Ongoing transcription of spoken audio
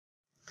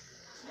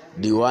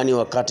Diwani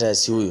wa kata ya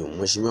Siuyu,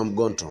 Mheshimiwa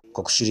Mgonto,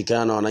 kwa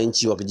kushirikiana na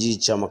wananchi wa kijiji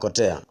cha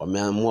Makotea,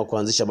 wameamua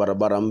kuanzisha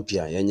barabara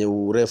mpya yenye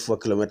urefu wa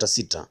kilomita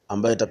 6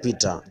 ambayo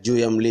itapita juu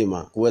ya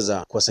mlima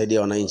kuweza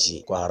kuwasaidia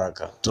wananchi kwa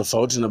haraka.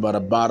 Tofauti na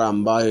barabara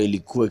ambayo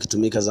ilikuwa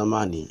ikitumika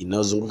zamani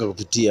inayozunguka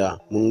kupitia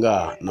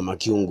Mungaa na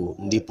Makiungu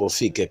ndipo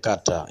fike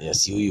kata ya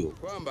Siuyu.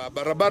 Kwamba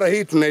barabara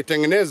hii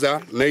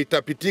tunaitengeneza na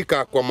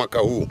itapitika kwa mwaka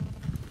huu.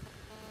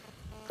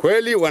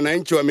 Kweli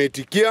wananchi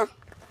wameitikia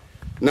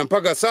na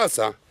mpaka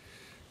sasa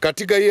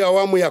katika hii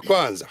awamu ya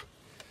kwanza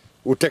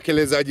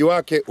utekelezaji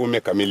wake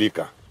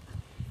umekamilika.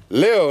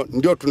 Leo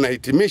ndio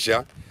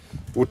tunahitimisha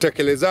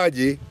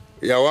utekelezaji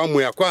ya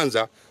awamu ya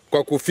kwanza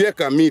kwa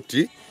kufyeka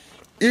miti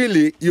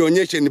ili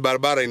ionyeshe ni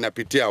barabara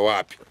inapitia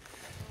wapi.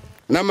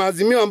 Na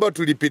maazimio ambayo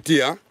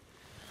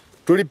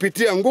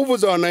tulipitia nguvu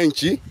za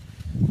wananchi,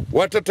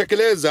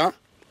 watatekeleza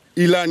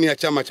ilani ya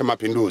Chama cha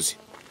Mapinduzi.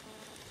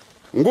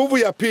 Nguvu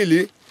ya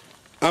pili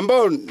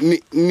ambao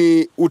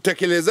ni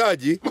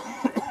utekelezaji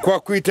kwa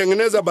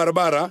kuitengeneza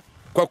barabara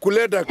kwa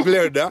kuleta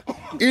greda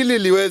ili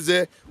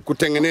liweze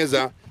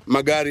kutengeneza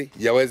magari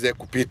yaweze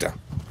kupita.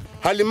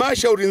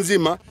 Halmashauri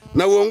nzima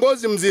na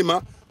uongozi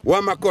mzima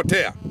wa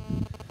Makotea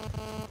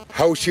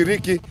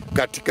haushiriki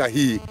katika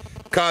hii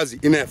kazi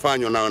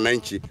inayofanywa na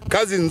wananchi.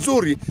 Kazi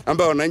nzuri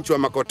ambayo wananchi wa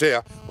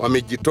Makotea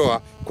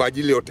wamejitoa kwa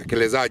ajili ya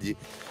utekelezaji.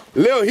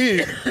 Leo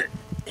hii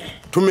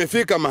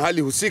tumefika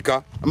mahali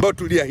husika ambao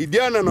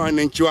tuliahidiana na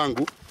wananchi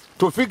wangu.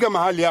 Tufika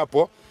mahali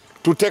hapo,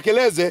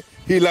 tutekeleze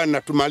hii ilani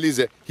na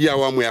tumalize hii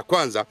awamu ya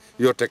kwanza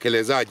ya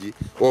utekelezaji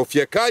wa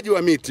ufyekaji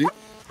wa miti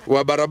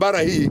wa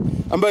barabara hii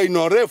ambayo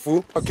ina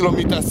urefu wa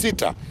kilomita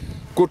 6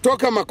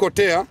 kutoka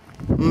Makotea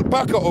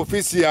mpaka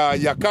ofisi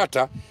ya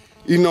kata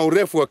ina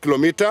urefu wa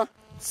kilomita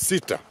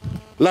 6.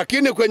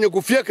 Lakini kwenye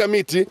kufyeka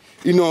miti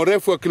ina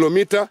urefu wa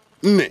kilomita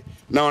 4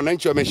 na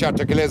wananchi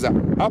wameshatekeleza.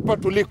 Hapa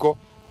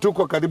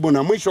tuko karibu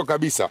na mwisho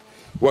kabisa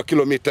wa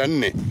kilomita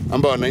 4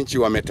 ambao wananchi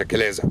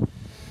wametekeleza.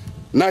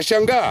 Na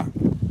shangaa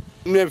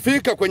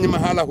nimefika kwenye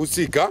mahala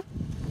husika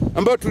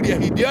ambao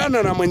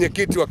tuliahidiana na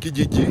mwenyekiti wa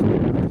kijiji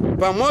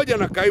pamoja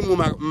na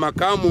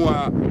makamu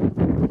wa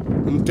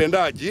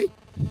mtendaji,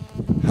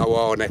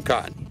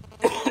 hawaonekani.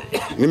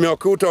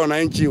 Nimewakuta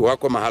wananchi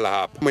wako mahala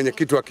hapa.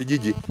 Mwenyekiti wa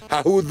kijiji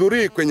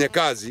hahudhurii kwenye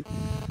kazi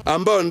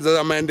ambao ni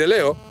za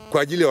maendeleo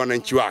kwa ajili ya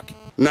wananchi wake.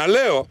 Na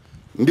leo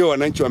ndio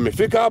wananchi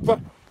wamefika hapa,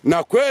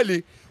 na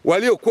kweli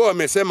waliokuwa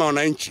wamesema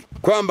wananchi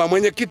kwamba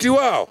mwenyekiti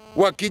wao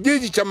wa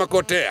kijiji cha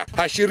Makotea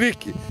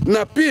hashiriki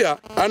na pia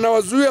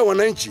anawazuia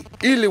wananchi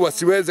ili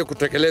wasiweze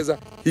kutekeleza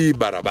hii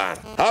barabara.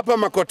 Hapa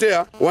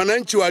Makotea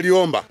wananchi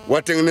waliomba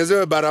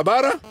watengenezewe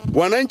barabara,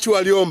 wananchi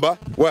waliomba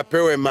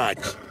wapewe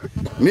maji.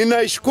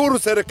 Ninaishukuru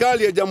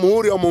serikali ya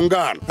Jamhuri ya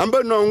Muungano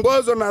ambayo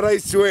inaongozwa na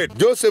rais wetu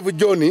Joseph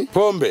John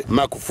Pombe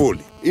Magufuli.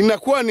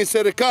 Inakuwa ni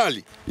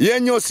serikali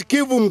yenye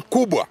usikivu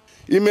mkubwa,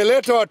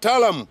 imeleta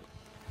wataalamu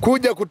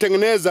kuja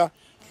kutengeneza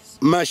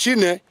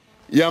mashine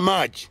ya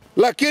maji.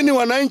 Lakini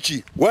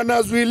wananchi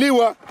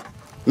wanazuiliwa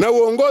na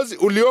uongozi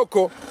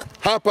ulioko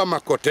hapa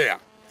Makotea.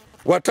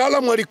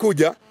 Wataalamu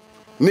walikuja,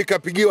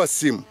 nikapigiwa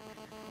simu.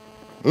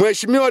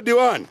 Mheshimiwa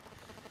Diwani,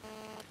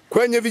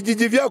 kwenye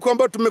vijiji vyako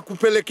ambao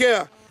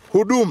tumekupelekea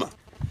huduma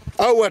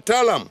au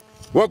wataalamu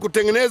wa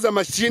kutengeneza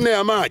mashine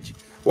ya maji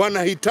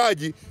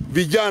wanahitaji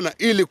vijana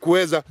ili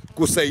kuweza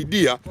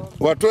kusaidia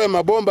watoe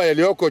mabomba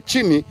yaliyoko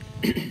chini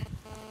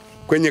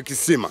kwenye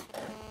kisima.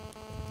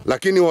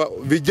 Lakini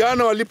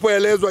vijana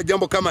walipoelezwa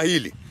jambo kama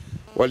hili,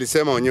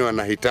 walisema wenyewe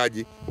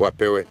wanahitaji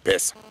wapewe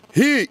pesa.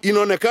 Hii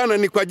inaonekana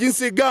ni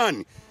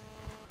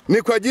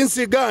kwa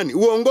jinsi gani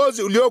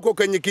uongozi ulioko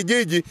kwenye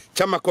kijiji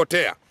cha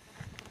Makotea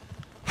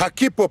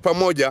hakipo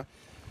pamoja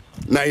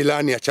na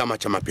ilani ya Chama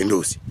cha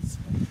Mapinduzi.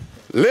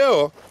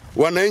 Leo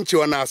wananchi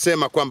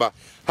wanasema kwamba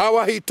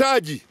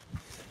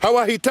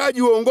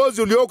hawahitaji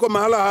uongozi ulioko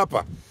mahala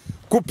hapa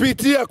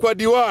kupitia kwa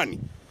diwani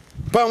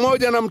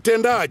pamoja na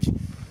mtendaji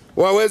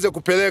waweze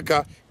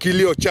kupeleka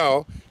kilio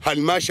chao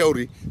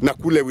halmashauri na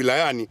kule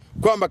wilayani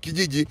kwamba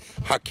kijiji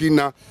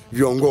hakina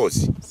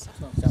viongozi.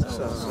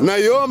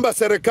 Naiomba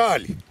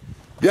serikali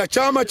ya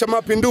Chama cha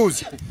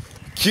Mapinduzi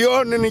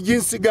kione ni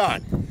jinsi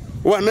gani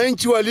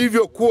wananchi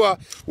walivyokuwa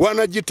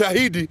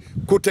wanajitahidi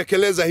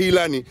kutekeleza hii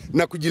ilani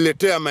na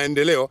kujiletea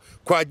maendeleo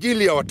kwa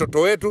ajili ya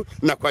watoto wetu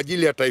na kwa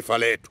ajili ya taifa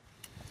letu.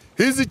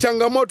 Hizi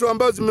changamoto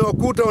ambazo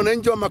zimewakuta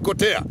wananchi wa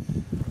Makotea,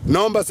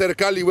 naomba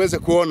serikali iweze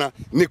kuona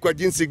ni kwa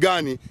jinsi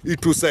gani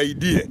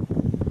itusaidie.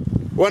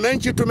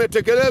 Wananchi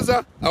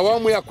tumetekeleza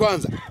awamu ya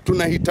kwanza,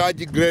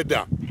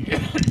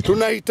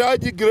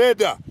 tunahitaji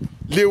greda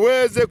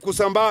liweze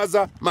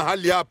kusambaza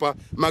mahali hapa,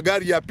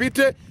 magari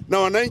yapite na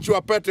wananchi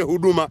wapate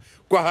huduma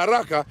kwa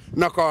haraka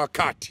na kwa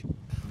wakati.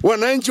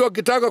 Wananchi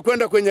wakitaka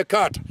kwenda kwenye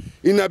kata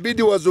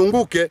inabidi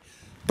wazunguke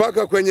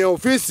mpaka kwenye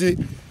ofisi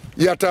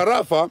ya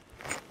tarafa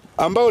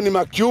ambao ni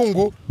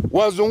Makiungu,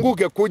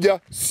 wazunguke kuja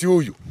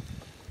Siuyu.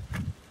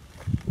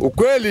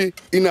 Ukweli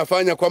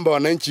inafanya kwamba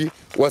wananchi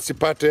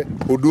wasipate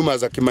huduma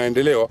za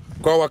kimaendeleo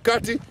kwa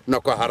wakati na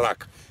kwa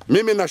haraka.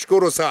 Mimi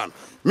nashukuru sana.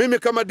 Mimi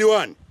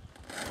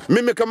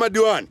kama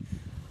diwani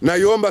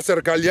naiomba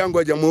serikali yangu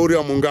ya Jamhuri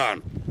ya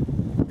Muungano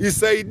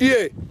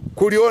isaidie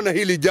kuliona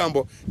hili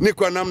jambo ni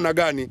kwa namna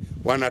gani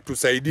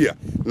wanatusaidia.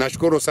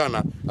 Nashukuru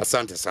sana,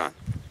 asante sana.